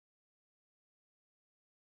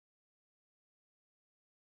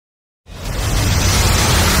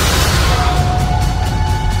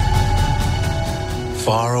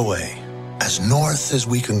Far away, as north as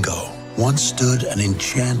we can go, once stood an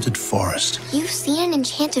enchanted forest. You've seen an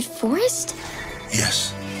enchanted forest?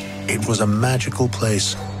 Yes, it was a magical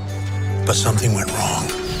place, but something went wrong.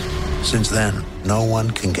 Since then, no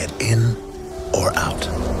one can get in or out.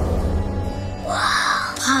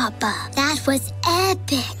 Wow, Papa, that was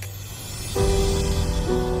epic.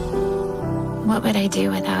 What would I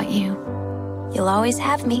do without you? You'll always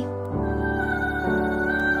have me.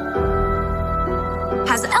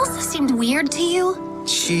 Has Elsa seemed weird to you?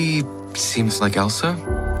 She seems like Elsa.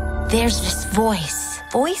 There's this voice.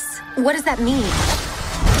 Voice? What does that mean?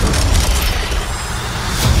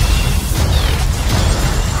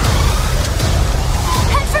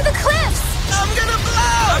 Head for the cliffs! I'm gonna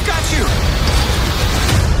blow! I got you!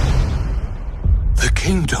 The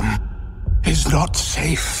kingdom is not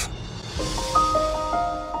safe.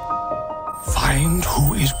 Find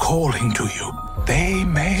who is calling to you. They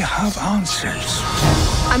may have answers.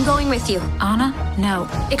 I'm going with you. Anna? No.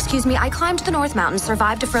 Excuse me, I climbed the North Mountain,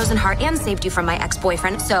 survived a frozen heart, and saved you from my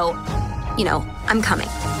ex-boyfriend, so, you know, I'm coming.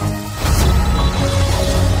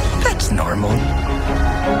 That's normal.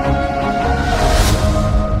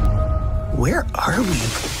 Where are we?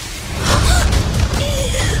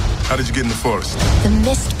 How did you get in the forest? The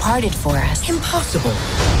mist parted for us. Impossible.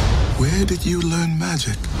 Where did you learn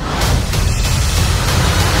magic?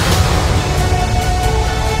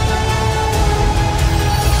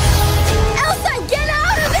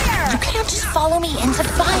 Follow me into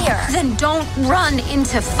fire. Then don't run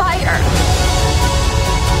into fire.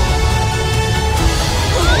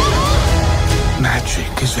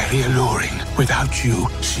 Magic is very alluring. Without you,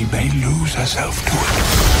 she may lose herself to it.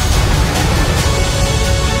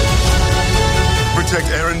 Protect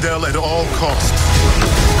Arendelle at all costs.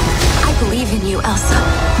 I believe in you, Elsa,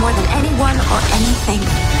 more than anyone or anything.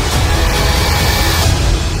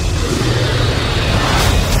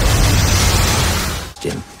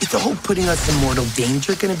 Is the whole putting us in mortal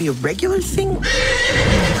danger gonna be a regular thing?